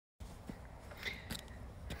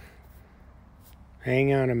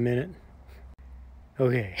Hang on a minute.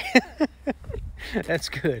 Okay. That's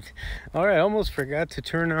good. All right, I almost forgot to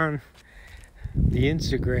turn on the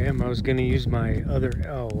Instagram. I was going to use my other...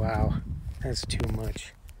 Oh, wow. That's too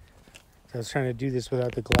much. I was trying to do this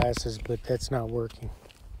without the glasses, but that's not working.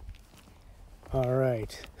 All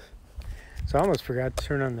right. So I almost forgot to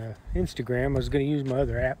turn on the Instagram. I was going to use my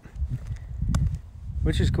other app,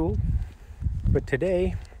 which is cool. But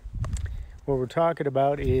today, what we're talking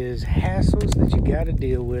about is hassles that you got to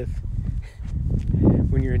deal with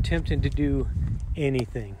when you're attempting to do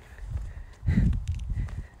anything. And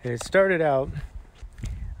it started out,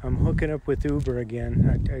 I'm hooking up with Uber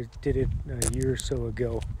again. I did it a year or so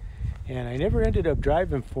ago, and I never ended up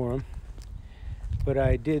driving for them, but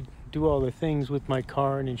I did do all the things with my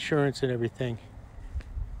car and insurance and everything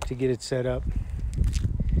to get it set up.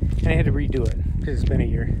 And I had to redo it because it's been a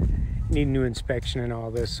year. Need new inspection and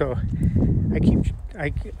all this. So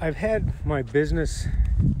I've had my business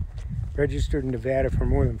registered in Nevada for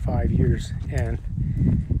more than 5 years, and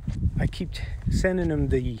I keep sending them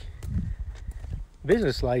the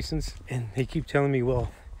business license, and they keep telling me,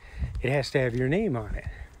 well, it has to have your name on it.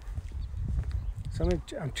 So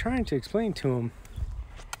I'm trying to explain to them,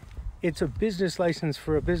 it's a business license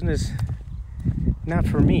for a business, not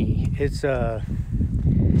for me. It's got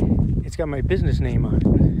my business name on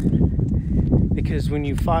it. Because when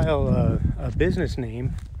you file a business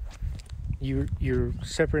name, you're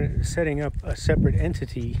setting up a separate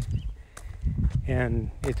entity, and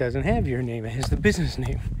it doesn't have your name. It has the business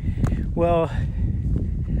name. Well,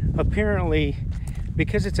 apparently,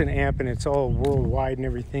 because it's an app and it's all worldwide and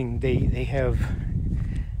everything, they have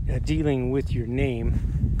dealing with your name,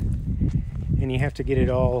 and you have to get it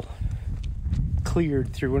all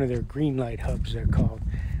cleared through one of their green light hubs, they're called.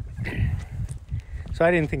 So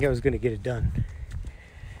I didn't think I was going to get it done.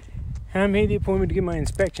 And I made the appointment to get my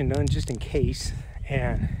inspection done just in case.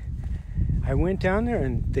 And I went down there,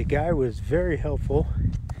 and the guy was very helpful.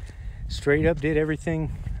 Straight up did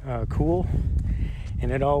everything cool.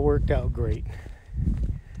 And it all worked out great.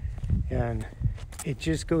 And it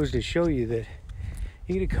just goes to show you that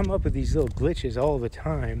you're going to come up with these little glitches all the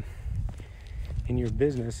time in your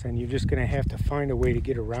business, and you're just going to have to find a way to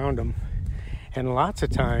get around them. And lots of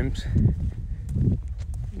times,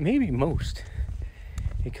 maybe most,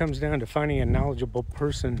 it comes down to finding a knowledgeable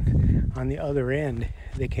person on the other end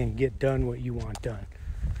that can get done what you want done.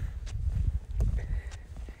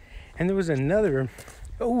 And there was another,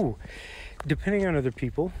 depending on other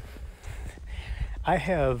people, I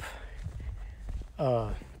have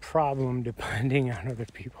a problem depending on other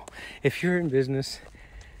people. If you're in business,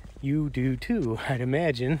 you do too, I'd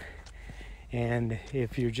imagine. And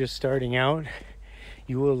if you're just starting out,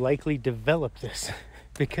 you will likely develop this,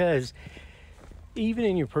 because even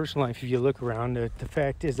in your personal life, if you look around, the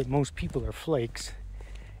fact is that most people are flakes,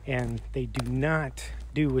 and they do not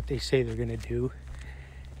do what they say they're going to do.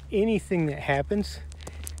 Anything that happens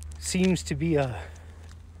seems to be an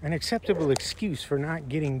acceptable excuse for not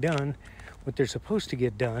getting done what they're supposed to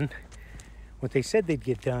get done, what they said they'd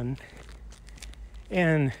get done,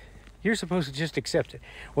 and you're supposed to just accept it.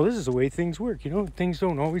 Well, this is the way things work. You know, things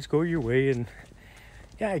don't always go your way, and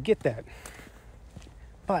yeah, I get that.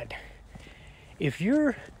 But if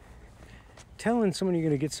you're telling someone you're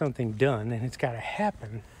going to get something done and it's got to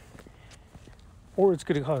happen, or it's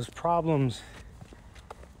going to cause problems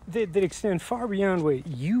that extend far beyond what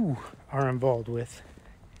you are involved with,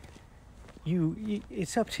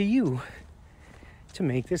 it's up to you to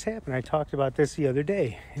make this happen. I talked about this the other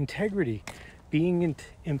day. Integrity. Being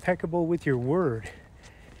impeccable with your word,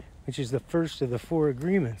 which is the first of the 4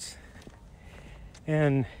 agreements.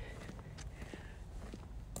 And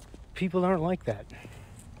people aren't like that.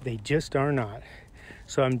 They just are not.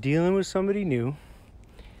 So I'm dealing with somebody new,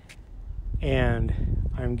 and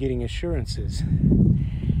I'm getting assurances.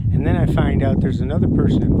 And then I find out there's another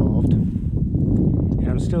person involved, and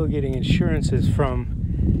I'm still getting assurances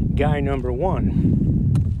from guy number 1.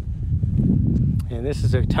 And this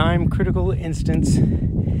is a time-critical instance.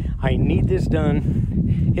 I need this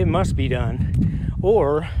done. It must be done.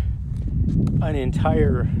 Or an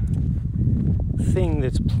entire thing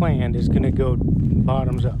that's planned is going to go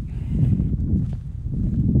bottoms up.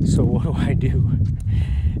 So what do I do?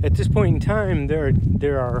 At this point in time,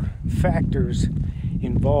 there are factors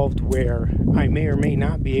involved where I may or may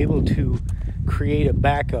not be able to create a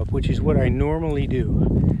backup, which is what I normally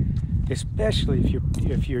do. Especially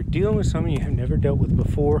if you're dealing with someone you have never dealt with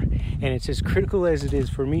before, and it's as critical as it is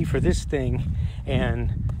for me for this thing,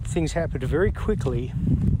 and things happen very quickly.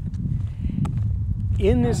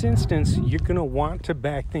 In this instance, you're going to want to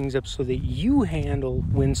back things up so that you handle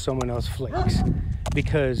when someone else flakes.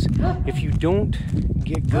 Because if you don't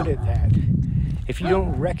get good at that, if you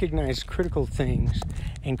don't recognize critical things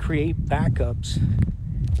and create backups,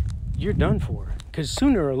 you're done for. Because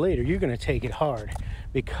sooner or later, you're going to take it hard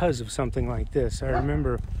because of something like this. I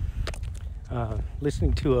remember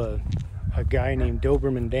listening to a guy named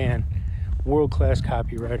Doberman Dan, world-class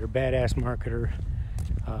copywriter, badass marketer,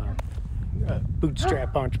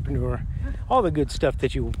 bootstrap entrepreneur, all the good stuff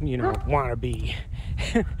that you want to be.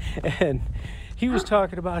 And he was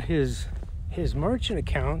talking about his merchant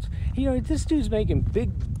accounts. This dude's making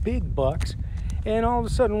big bucks, and all of a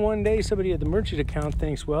sudden one day somebody at the merchant account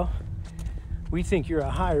thinks, well, we think you're a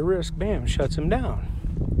high risk, bam, shuts him down.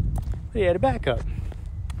 He had a backup,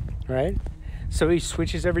 right? So he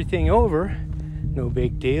switches everything over, no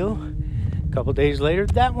big deal. A couple days later,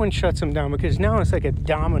 that one shuts him down, because now it's like a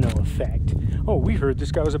domino effect. Oh, we heard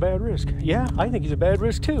this guy was a bad risk. Yeah, I think he's a bad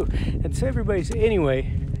risk too. And so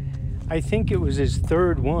anyway, I think it was his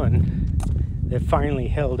third one that finally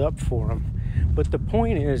held up for him. But the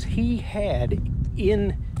point is, he had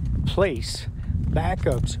in place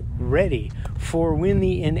backups ready for when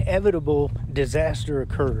the inevitable disaster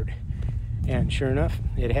occurred. And sure enough,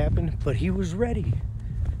 it happened, but he was ready.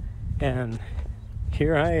 And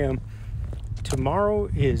here I am. Tomorrow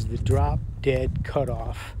is the drop dead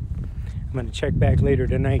cutoff. I'm going to check back later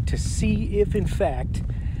tonight to see if in fact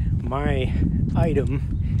my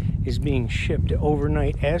item is being shipped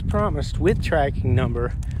overnight as promised with tracking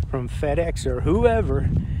number from FedEx or whoever.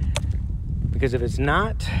 Because if it's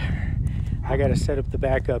not, I got to set up the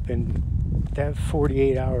backup, and that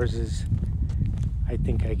 48 hours is, I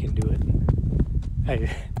think I can do it.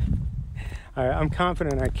 I'm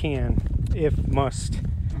confident I can, if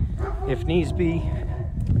needs be.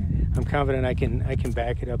 I'm confident I can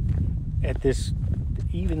back it up at this,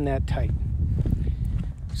 even that tight.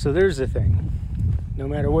 So there's the thing. No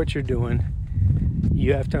matter what you're doing,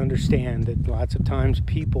 you have to understand that lots of times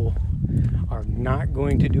people are not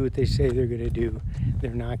going to do what they say they're going to do.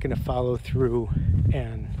 They're not going to follow through,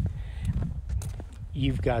 and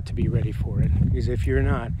you've got to be ready for it. Because if you're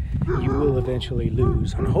not, you will eventually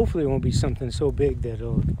lose. And hopefully it won't be something so big that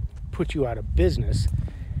it'll put you out of business,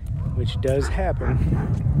 which does happen.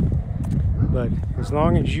 But as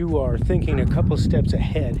long as you are thinking a couple steps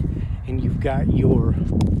ahead and you've got your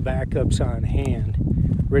backups on hand,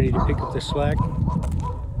 ready to pick up the slack,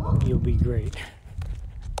 you'll be great.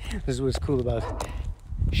 This is what's cool about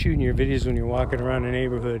shooting your videos when you're walking around the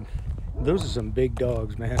neighborhood. Those are some big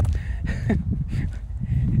dogs, man.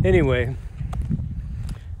 Anyway,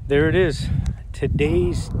 there it is.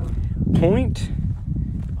 Today's point: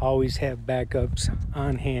 always have backups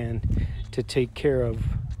on hand to take care of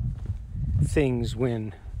things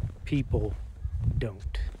when people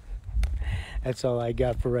don't. That's all I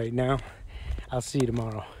got for right now. I'll see you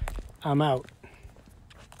tomorrow. I'm out.